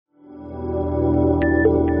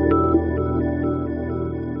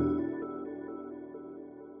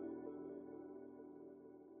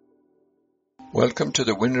Welcome to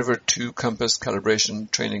the WinRiver 2 Compass Calibration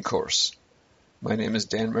Training course. My name is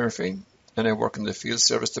Dan Murphy and I work in the Field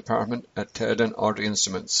Service Department at Teledyne RDI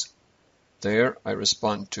Instruments. There I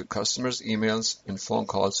respond to customers' emails and phone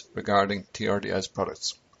calls regarding TRDI's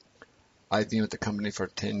products. I've been with the company for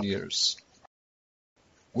 10 years.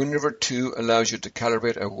 WinRiver 2 allows you to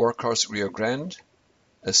calibrate a Workhorse Rio Grande,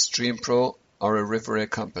 a Stream Pro or a River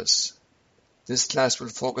compass. This class will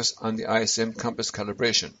focus on the ISM compass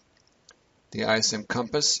calibration. The ISM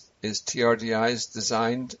compass is TRDI's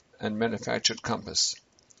designed and manufactured compass.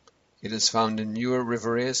 It is found in newer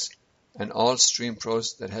Riverets and all Stream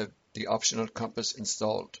Pros that have the optional compass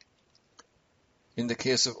installed. In the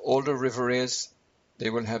case of older Riverets, they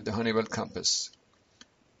will have the Honeywell compass.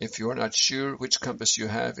 If you are not sure which compass you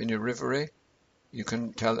have in your Riveret, you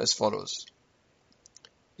can tell as follows.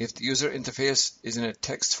 If the user interface is in a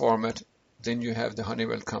text format, then you have the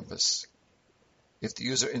Honeywell compass. If the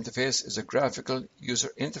user interface is a graphical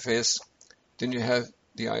user interface, then you have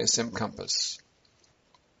the ISM compass.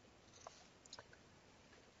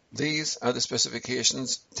 These are the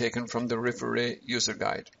specifications taken from the Riveret user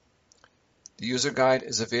guide. The user guide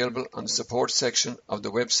is available on the support section of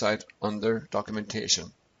the website under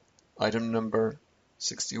documentation, item number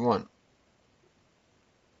 61.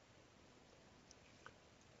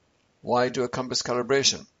 Why do a compass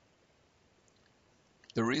calibration?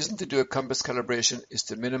 The reason to do a compass calibration is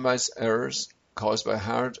to minimize errors caused by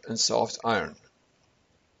hard and soft iron.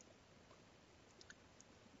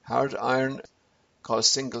 Hard iron cause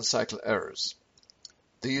single cycle errors.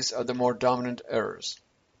 These are the more dominant errors.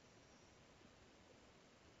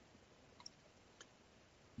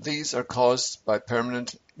 These are caused by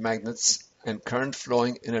permanent magnets and current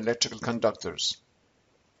flowing in electrical conductors.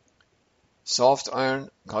 Soft iron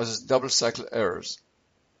causes double cycle errors.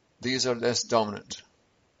 These are less dominant.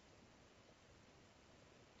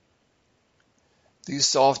 These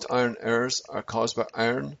soft iron errors are caused by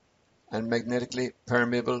iron and magnetically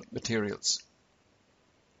permeable materials.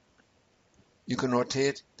 You can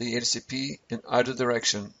rotate the ADCP in either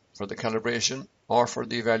direction for the calibration or for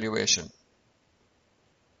the evaluation.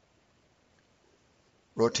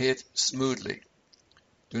 Rotate smoothly.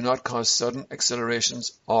 Do not cause sudden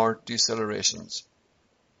accelerations or decelerations.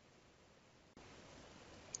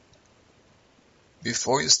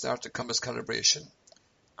 Before you start the compass calibration,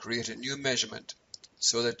 create a new measurement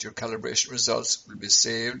so that your calibration results will be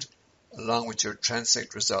saved along with your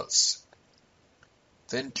transect results.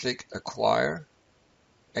 Then click Acquire,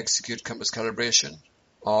 Execute Compass Calibration,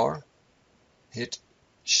 or hit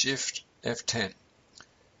Shift F10.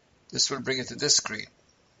 This will bring you to this screen.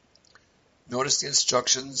 Notice the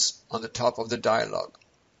instructions on the top of the dialog.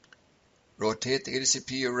 Rotate the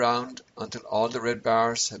ADCP around until all the red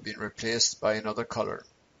bars have been replaced by another color.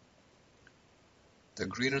 The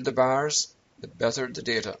greener the bars, the better the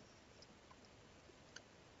data.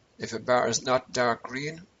 If a bar is not dark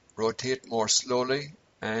green, rotate more slowly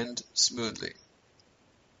and smoothly.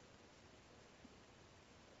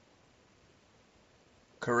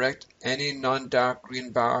 Correct any non-dark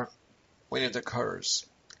green bar when it occurs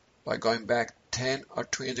by going back 10 or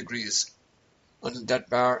 20 degrees until that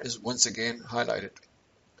bar is once again highlighted.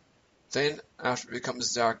 Then, after it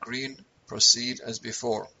becomes dark green, proceed as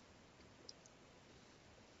before.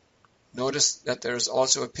 Notice that there is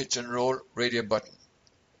also a pitch and roll radio button.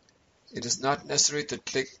 It is not necessary to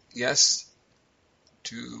click yes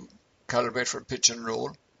to calibrate for pitch and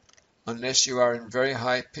roll unless you are in very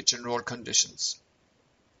high pitch and roll conditions.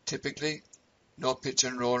 Typically, no pitch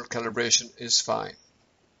and roll calibration is fine.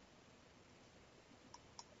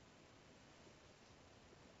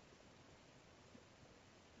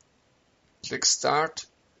 Click Start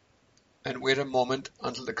and wait a moment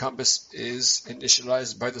until the compass is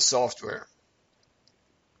initialized by the software.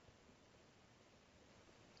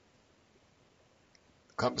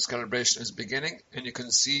 Compass calibration is beginning and you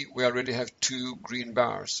can see we already have 2 green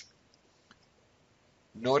bars.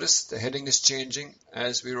 Notice the heading is changing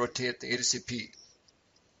as we rotate the ADCP.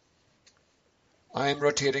 I am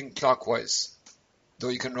rotating clockwise, though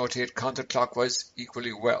you can rotate counterclockwise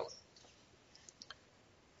equally well.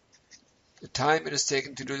 The time it is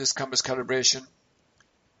taken to do this compass calibration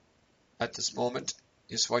at this moment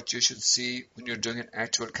is what you should see when you're doing an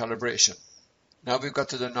actual calibration. Now we've got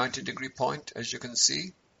to the 90-degree point, as you can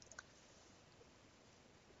see.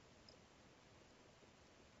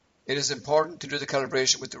 It is important to do the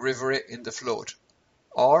calibration with the Riveret in the float,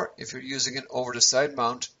 or if you're using an over-the-side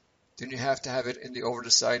mount, then you have to have it in the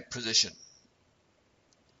over-the-side position.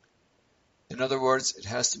 In other words, it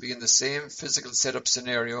has to be in the same physical setup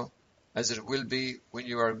scenario as it will be when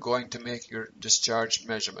you are going to make your discharge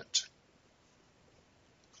measurement.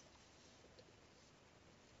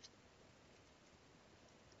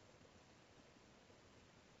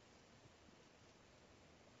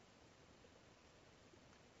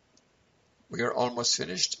 We are almost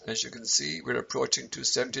finished. As you can see, we're approaching to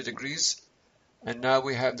 70 degrees, and now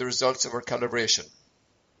we have the results of our calibration.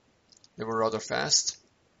 They were rather fast.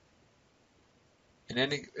 In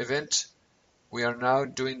any event, we are now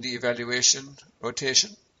doing the evaluation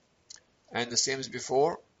rotation, and the same as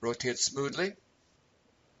before, rotate smoothly.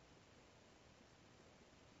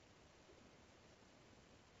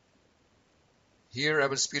 Here I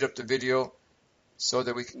will speed up the video so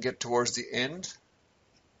that we can get towards the end.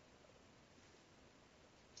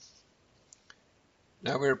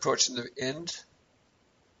 Now we're approaching the end.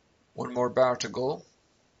 One more bar to go.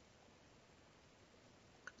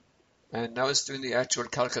 And now it's doing the actual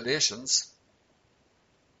calculations.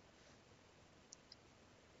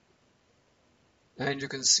 And you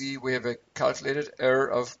can see we have a calculated error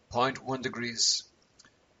of 0.1 degrees.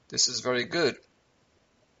 This is very good.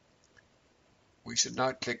 We should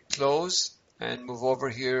now click close and move over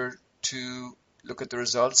here to look at the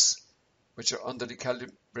results, which are under the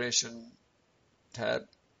calibration tab.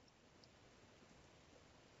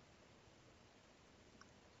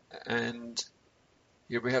 And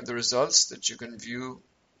here we have the results that you can view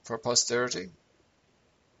for posterity.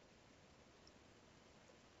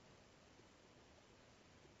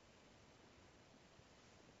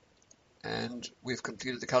 And we've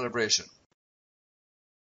completed the calibration.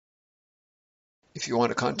 If you want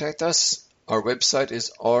to contact us, our website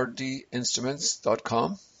is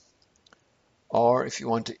rdinstruments.com, or if you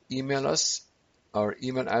want to email us, our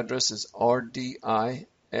email address is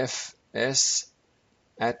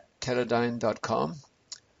rdifs@teledyne.com,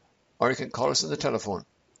 or you can call us on the telephone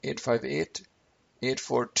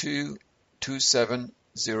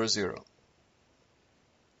 858-842-2700.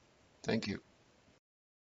 Thank you.